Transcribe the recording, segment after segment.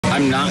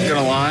I'm not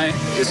going to lie,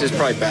 this is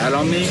probably bad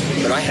on me,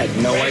 but I had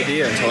no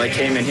idea until I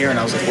came in here and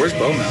I was like, where's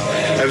Bo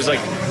Mel? I was like,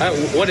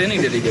 what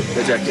inning did he get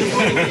ejected?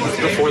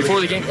 Before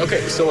the game?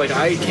 Okay, so like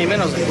I came in,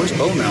 I was like, where's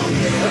Bo Mel?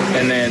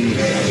 And then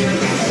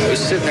I was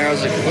sitting there, I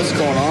was like, what's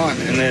going on?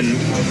 And then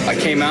I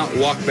came out,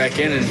 walked back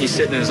in, and he's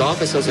sitting in his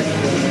office. I was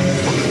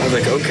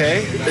like, okay.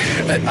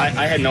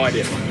 I had no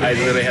idea. I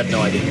literally had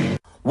no idea.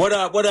 What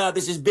up, what up?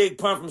 This is Big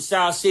Pun from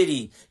South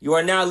City. You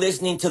are now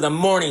listening to The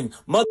Morning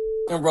Motherfucking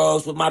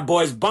Rose with my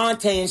boys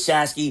Bonte and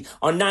Shasky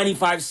on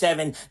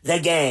 95.7 The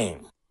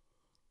Game.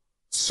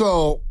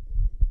 So,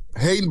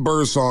 Hayden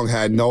Birdsong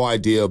had no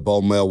idea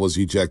Bo Mel was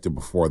ejected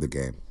before the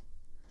game.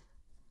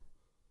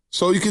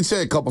 So you can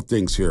say a couple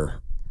things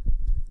here.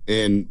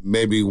 And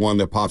maybe one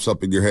that pops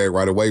up in your head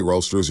right away,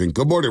 Roasters. And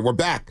good morning, we're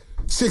back.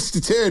 6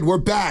 to 10, we're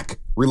back.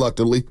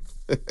 Reluctantly.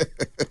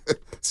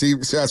 See,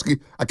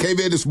 Shasky, I came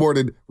in this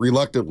morning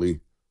reluctantly,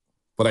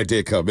 but I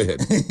did come in.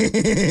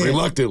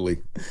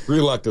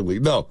 Reluctantly.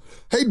 No.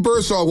 Hayden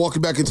Birdsong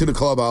walking back into the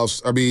clubhouse,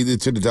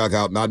 into the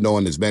dugout, not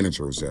knowing his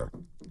manager is there.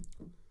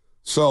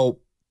 So,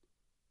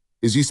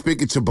 is he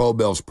speaking to Bo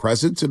Mel's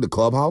presence in the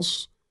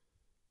clubhouse?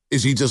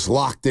 Is he just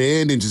locked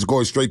in and just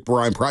going straight to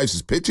Brian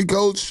Price's pitching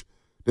coach?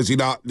 Does he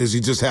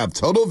just have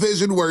tunnel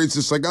vision where he's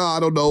just like,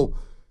 I don't know.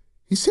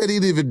 He said he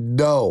didn't even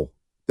know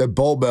that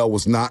Bo Mel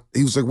was not.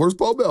 He was like, where's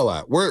Bo Mel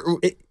at?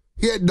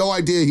 He had no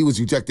idea he was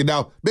ejected.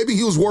 Now, maybe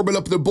he was warming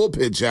up in the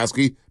bullpen,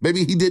 Shasky.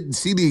 Maybe he didn't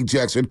see the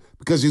ejection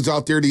because he's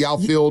out there in the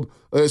outfield,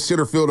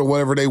 center field, or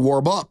whatever they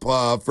warm up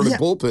for the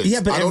bullpen.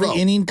 Yeah, but every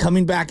inning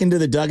coming back into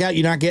the dugout,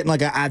 you're not getting like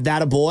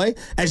that a boy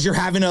as you're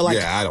having a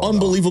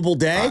unbelievable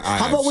day.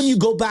 How about when you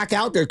go back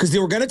out there? Because they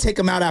were going to take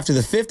him out after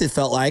the 5th, it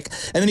felt like,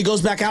 and then he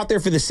goes back out there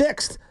for the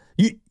 6th.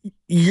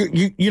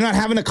 You're not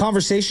having a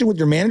conversation with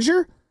your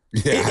manager?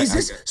 Yeah, is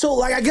this so?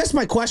 Like, I guess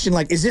my question,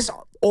 like, is this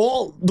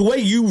all the way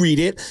you read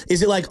it?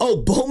 Is it like, oh,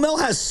 Bo Mel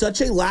has such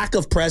a lack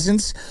of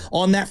presence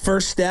on that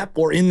first step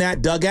or in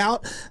that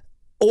dugout?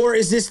 Or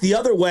is this the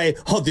other way?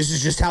 Oh, this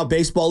is just how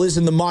baseball is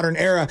in the modern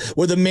era,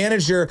 where the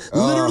manager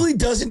literally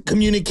doesn't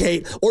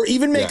communicate or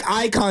even make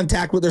eye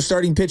contact with their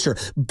starting pitcher.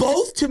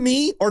 Both, to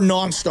me, are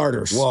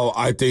non-starters. Well,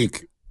 I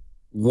think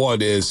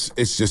one is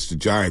it's just the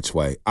Giants'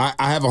 way. I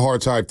have a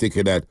hard time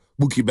thinking that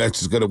Mookie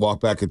Betts is going to walk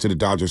back into the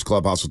Dodgers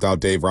clubhouse without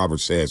Dave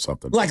Roberts saying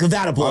something. Like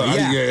that a boy,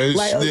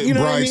 you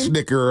know Brian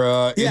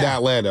Snicker in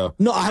Atlanta.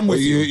 No, I'm with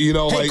you. You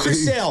know, hey,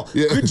 Chris Sale,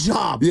 good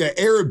job. Yeah,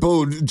 Aaron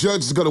Boone,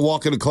 Judge is going to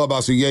walk in the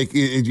clubhouse in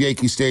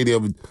Yankee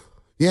Stadium.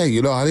 Yeah, I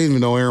didn't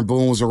even know Aaron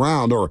Boone was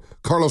around. Or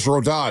Carlos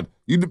Rodon.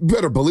 You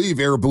better believe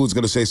Aaron Boone's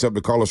going to say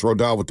something to Carlos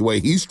Rodon with the way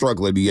he's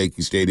struggling in the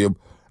Yankee Stadium.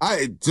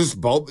 Hayden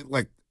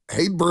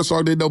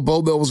Birdsong didn't know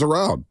Bo Mel was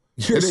around.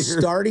 Your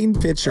starting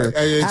pitcher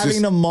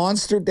having a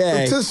monster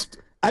day.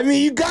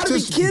 You got to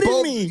be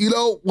kidding me. You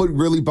know what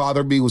really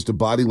bothered me was the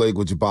body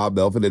language of Bob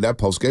Melvin in that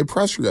postgame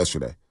presser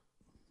yesterday.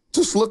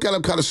 Just look at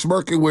him kind of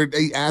smirking where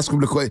they asked him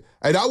to quit.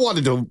 And I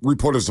wanted the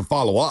reporters to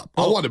follow up.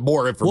 I wanted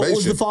more information. What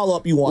was the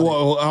follow-up you wanted?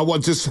 Well, I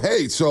want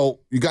so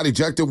you got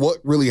ejected. What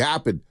really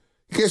happened?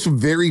 He gave some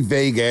very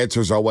vague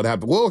answers on what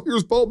happened. Well,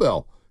 here's Bo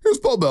Mel.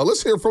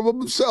 Let's hear from him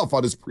himself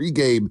on his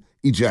pregame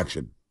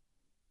ejection.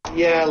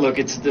 Yeah, look,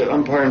 the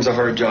umpiring's a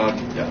hard job.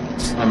 Yeah.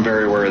 I'm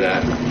very aware of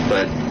that.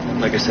 But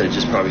like I said, it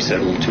just probably said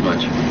a little too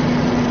much.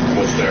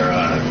 Was there,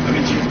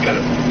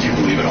 do you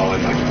believe at all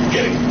in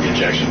getting the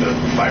ejection to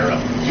fire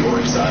up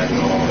your side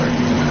and all?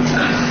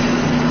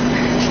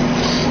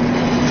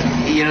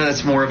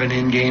 That's more of an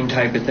in-game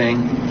type of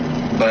thing.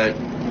 But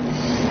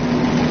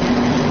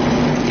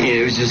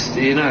it was just,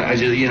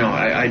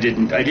 I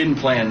didn't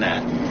plan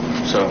that.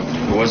 So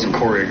it wasn't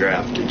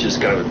choreographed. It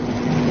just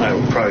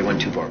I probably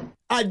went too far.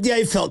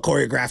 It felt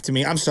choreographed to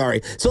me. I'm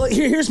sorry. So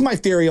here's my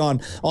theory on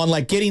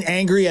like getting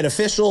angry at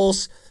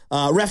officials,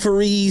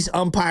 referees,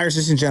 umpires,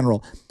 just in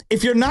general.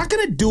 If you're not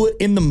going to do it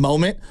in the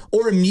moment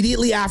or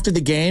immediately after the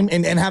game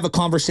and have a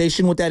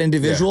conversation with that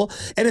individual,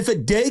 and if a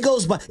day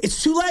goes by,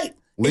 it's too late.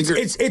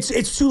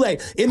 It's too late.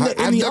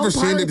 I've never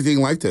seen anything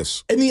like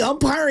this. In the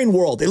umpiring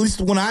world, at least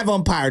when I've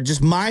umpired,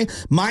 just my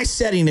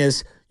setting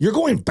is you're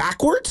going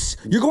backwards.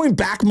 You're going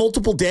back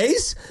multiple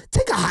days.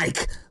 Take a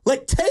hike.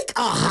 Take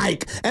a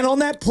hike. And on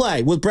that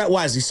play with Brett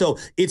Wisely, so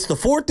it's the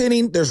 4th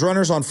inning. There's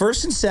runners on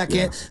first and second.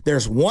 Yeah.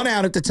 There's one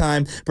out at the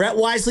time. Brett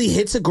Wisely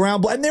hits a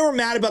ground ball, and they were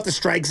mad about the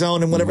strike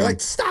zone and whatever. Mm-hmm.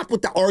 Stop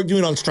with the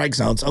arguing on strike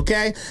zones,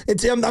 okay?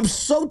 I'm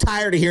so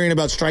tired of hearing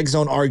about strike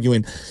zone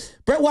arguing.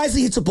 Brett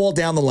Wisely hits a ball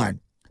down the line.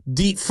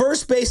 The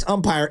first base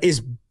umpire is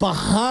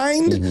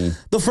behind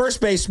the first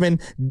baseman,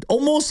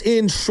 almost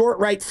in short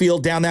right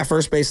field down that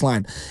first base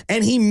line.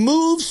 And he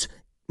moves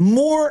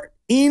more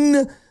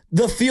in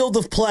the field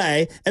of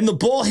play, and the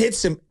ball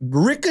hits him,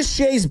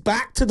 ricochets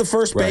back to the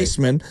first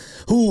baseman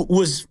who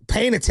was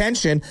paying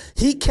attention.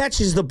 He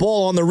catches the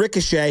ball on the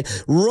ricochet,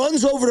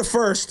 runs over to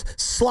first,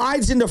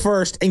 slides into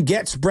first, and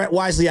gets Brett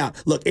Wisely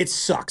out. Look, it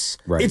sucks.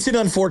 Right. It's an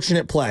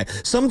unfortunate play.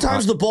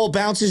 Sometimes the ball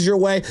bounces your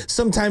way.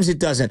 Sometimes it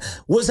doesn't.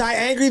 Was I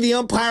angry the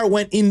umpire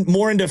went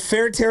more into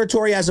fair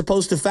territory as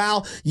opposed to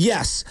foul?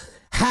 Yes.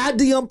 Had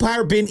the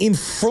umpire been in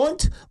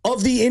front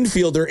of the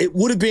infielder, it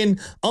would have been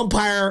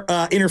umpire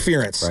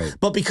interference. Right.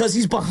 But because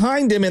he's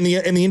behind him and the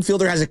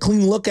infielder has a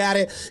clean look at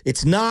it,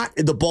 it's not.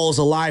 The ball is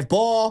a live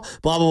ball,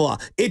 blah, blah, blah.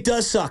 It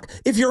does suck.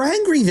 If you're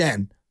angry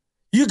then,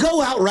 you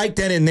go out right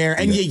then and there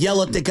and you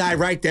yell at the guy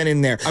right then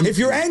and there. If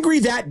you're angry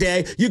that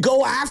day, you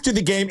go after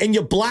the game and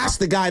you blast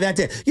the guy that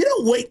day. You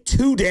don't wait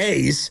 2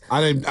 days.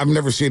 I've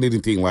never seen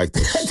anything like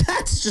this.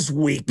 That's just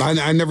weak.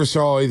 I never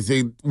saw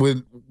anything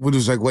when it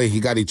was like, wait, he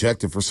got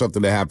ejected for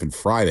something that happened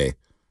Friday.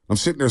 I'm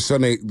sitting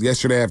there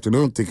yesterday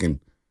afternoon thinking,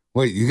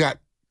 wait, you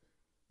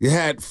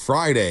had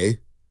Friday,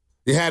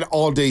 you had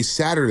all day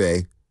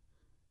Saturday,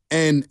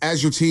 and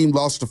as your team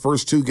lost the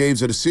first 2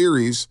 games of the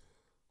series,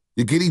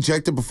 you get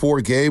ejected before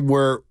a game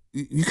where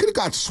you could have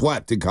got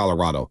swept in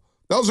Colorado.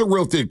 That was a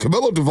real thing.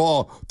 Camilo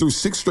Duvall threw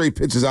 6 straight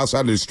pitches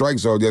outside of the strike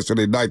zone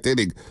yesterday, 9th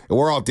inning, and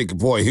we're all thinking,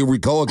 boy, here we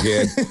go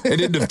again.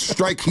 And then the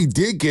strike he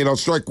did get on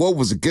strike 1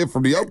 was a gift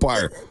from the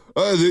umpire.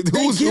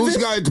 Who's the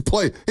guy to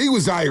play? He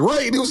was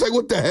irate. He was like,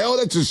 what the hell?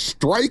 That's a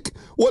strike?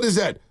 What is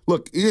that?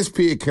 Look,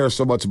 ESPN cares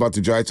so much about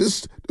the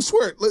Giants.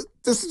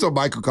 This is a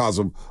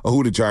microcosm of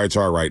who the Giants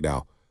are right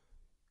now.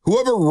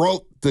 Whoever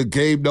wrote the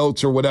game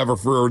notes or whatever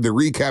for the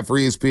recap for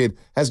ESPN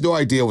has no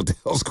idea what the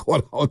hell's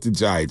going on with the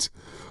Giants.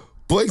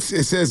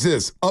 It says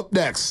this, up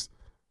next,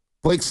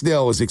 Blake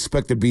Snell is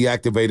expected to be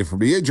activated from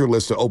the injury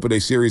list to open a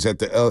series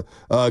against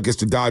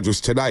the Dodgers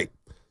tonight.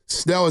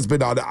 Snell has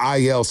been on the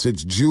IL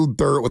since June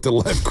 3rd with the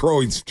left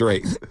groin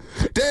strain.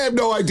 They have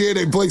no idea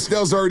that Blake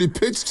Snell's already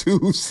pitched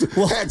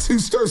had 2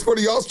 starts for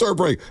the All-Star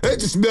break. They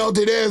just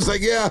melted in. It's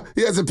like, yeah,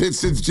 he hasn't pitched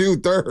since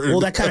June 3rd. Well,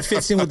 that kind of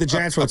fits in with the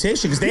Giants'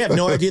 rotation because they have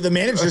no idea the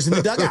manager's in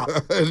the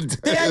dugout.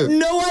 They had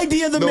no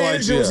idea the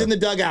manager was in the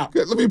dugout.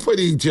 Let me play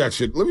the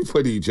ejection.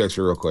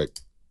 Real quick.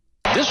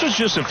 This was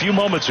just a few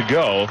moments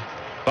ago.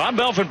 Bob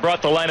Melvin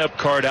brought the lineup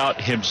card out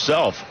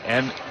himself,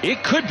 and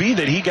it could be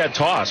that he got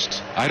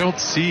tossed. I don't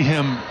see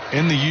him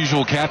in the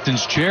usual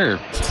captain's chair.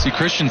 See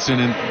Christensen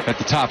at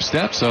the top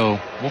step, so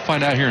we'll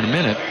find out here in a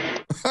minute.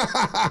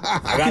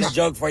 I got a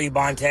joke for you,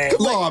 Bonte.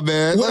 Come on,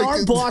 man. When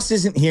our boss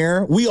isn't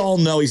here, we all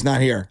know he's not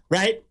here,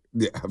 right?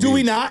 Yeah, Do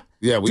we not?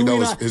 Yeah, we know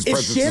his If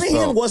presence is Shanahan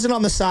felt. wasn't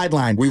on the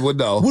sideline, We would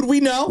know. Would we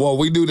know? Well,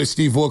 we knew that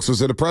Steve Wilkes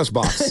was in the press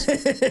box.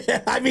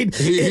 I mean,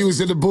 He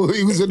was in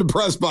the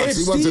press box.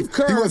 He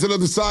wasn't on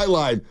the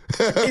sideline.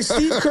 if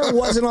Steve Kerr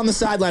wasn't on the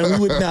sideline, we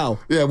would know.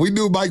 Yeah, we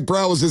knew Mike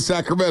Brown was in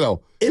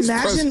Sacramento.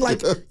 Imagine,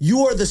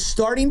 you are the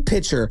starting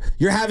pitcher.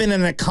 You're having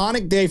an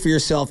iconic day for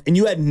yourself, and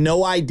you had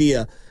no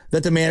idea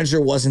that the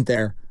manager wasn't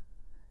there.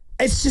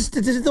 It's just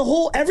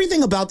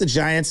everything about the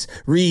Giants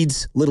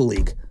reads Little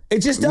League. It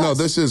just does. No,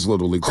 this is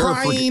Little League.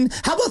 Crying.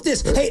 How about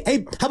this?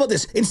 Hey, how about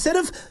this? Instead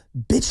of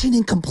bitching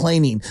and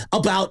complaining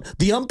about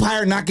the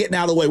umpire not getting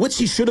out of the way, which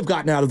he should have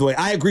gotten out of the way,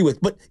 I agree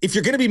with. But if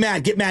you're going to be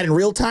mad, get mad in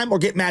real time or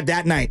get mad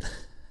that night.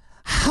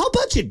 How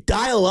about you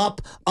dial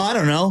up, I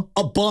don't know,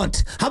 a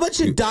bunt? How about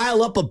you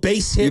dial up a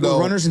base hit with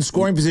runners in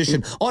scoring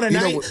position on a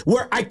night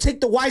where I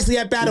take the Wisely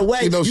at bat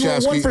away? You were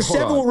Shasky, 1 for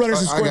 7 with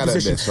runners in scoring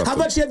position. How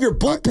about you have your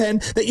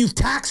bullpen that you've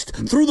taxed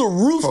through the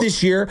roof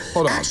this year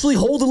actually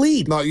hold a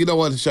lead? No, you know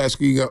what,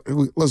 Shasky?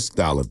 Let's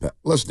dial it back.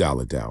 Let's dial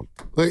it down.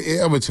 I'm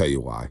going to tell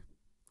you why.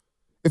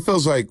 It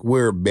feels like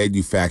we're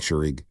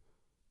manufacturing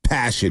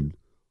passion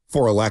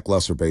for a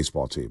lackluster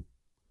baseball team.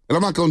 And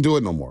I'm not going to do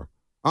it no more.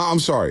 I'm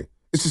sorry.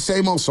 It's the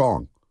same old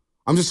song.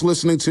 I'm just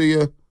listening to you,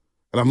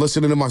 and I'm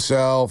listening to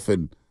myself,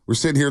 and we're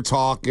sitting here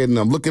talking, and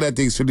I'm looking at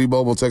things through the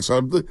mobile text.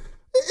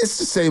 It's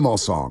the same old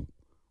song.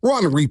 We're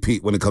on a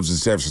repeat when it comes to the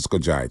San Francisco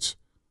Giants.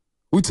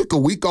 We took a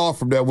week off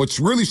from that, which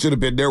really should have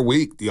been their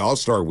week, the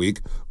All-Star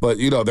week, but,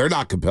 they're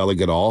not compelling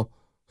at all.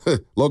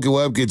 Logan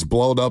Webb gets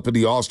blown up in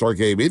the All-Star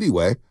game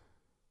anyway,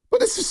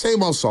 but it's the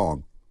same old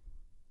song.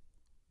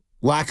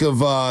 Lack of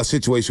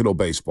situational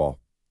baseball.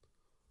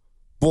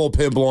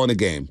 Bullpen blowing the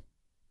game.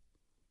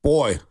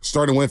 Boy,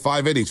 starting to win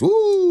 5 innings.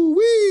 Woo,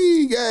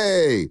 wee,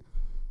 yay.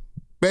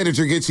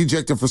 Manager gets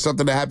ejected for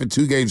something that happened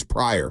 2 games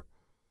prior.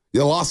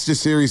 You lost the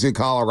series in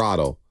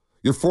Colorado.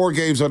 You're 4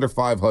 games under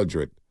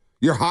 500.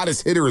 Your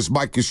hottest hitter is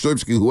Mike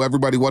Yastrzemski, who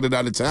everybody wanted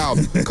out of town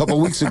a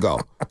couple weeks ago.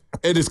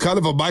 And it's kind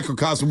of a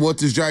microcosm of what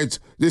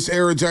this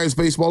era of Giants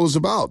baseball is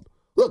about.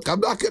 Look,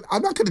 I'm not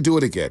gonna do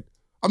it again.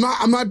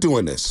 I'm not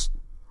doing this.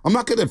 I'm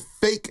not gonna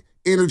fake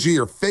energy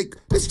or fake.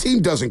 This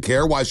team doesn't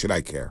care. Why should I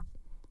care?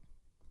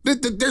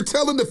 They're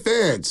telling the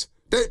fans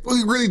that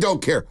we really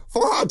don't care.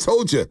 Farhan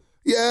told you,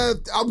 yeah,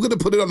 I'm going to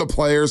put it on the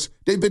players.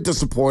 They've been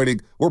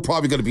disappointing. We're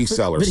probably going to be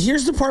sellers. But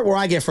here's the part where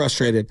I get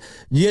frustrated.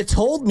 You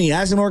told me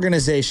as an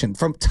organization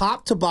from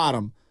top to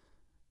bottom,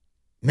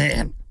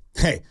 man,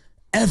 hey,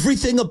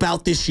 everything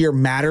about this year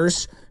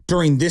matters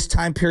during this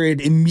time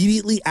period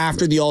immediately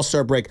after the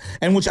All-Star break,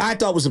 and which I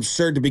thought was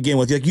absurd to begin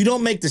with. Like, you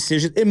don't make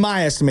decisions, in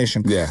my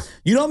estimation. Yeah.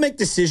 You don't make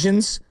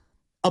decisions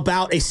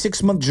about a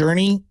 6-month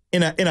journey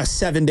in a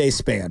 7-day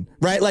span,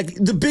 right? Like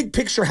the big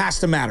picture has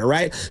to matter,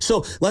 right?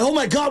 So like, oh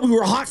my God, we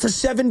were hot for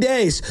 7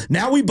 days.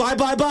 Now we buy.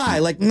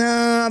 Like,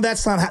 nah,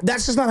 that's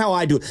just not how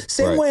I do it.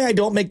 Same way I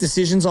don't make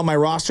decisions on my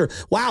roster.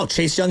 Wow,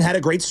 Chase Young had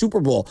a great Super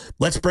Bowl.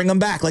 Let's bring him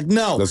back. Like,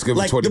 no, let's give him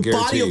like 20 the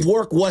body of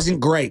work wasn't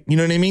great. You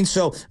know what I mean?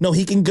 So no,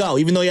 he can go,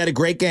 even though he had a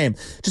great game.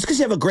 Just because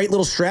you have a great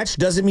little stretch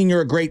doesn't mean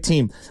you're a great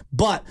team.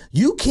 But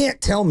you can't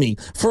tell me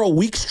for a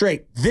week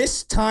straight,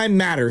 this time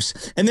matters,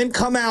 and then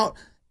come out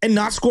and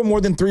not score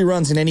more than 3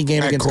 runs in any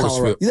game against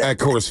Colorado. At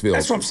Coors Field.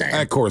 That's what I'm saying.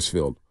 At Coors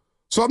Field.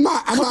 So I'm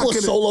not couple gonna,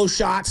 of solo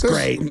shots,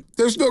 great.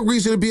 There's no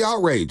reason to be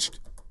outraged,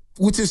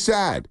 which is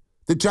sad.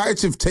 The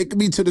Giants have taken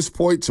me to this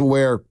point to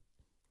where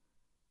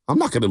I'm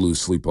not going to lose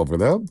sleep over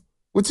them,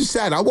 which is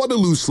sad. I want to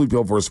lose sleep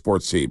over a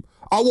sports team.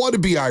 I want to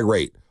be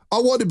irate. I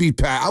want to be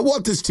pat. I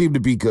want this team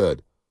to be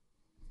good.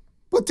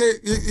 But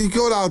you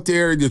go out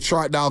there and you're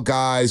trotting out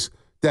guys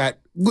that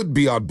wouldn't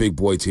be on big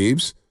boy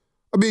teams.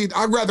 I mean,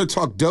 I'd rather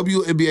talk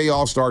WNBA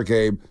All-Star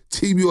game,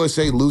 Team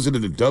USA losing to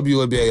the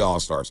WNBA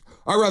All-Stars.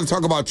 I'd rather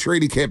talk about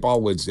training camp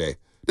on Wednesday.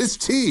 This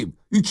team,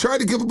 you try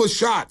to give them a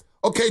shot.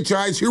 Okay,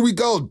 Giants, here we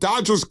go.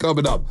 Dodgers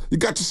coming up. You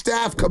got your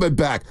staff coming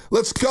back.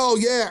 Let's go.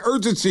 Yeah,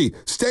 urgency.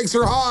 Stakes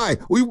are high.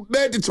 We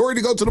mandatory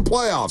to go to the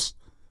playoffs.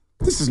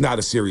 This is not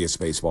a serious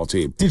baseball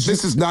team.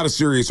 This is not a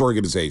serious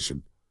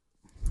organization.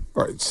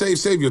 All right,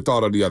 save your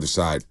thought on the other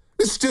side.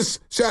 It's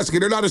just, Shasky,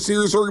 they're not a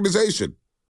serious organization.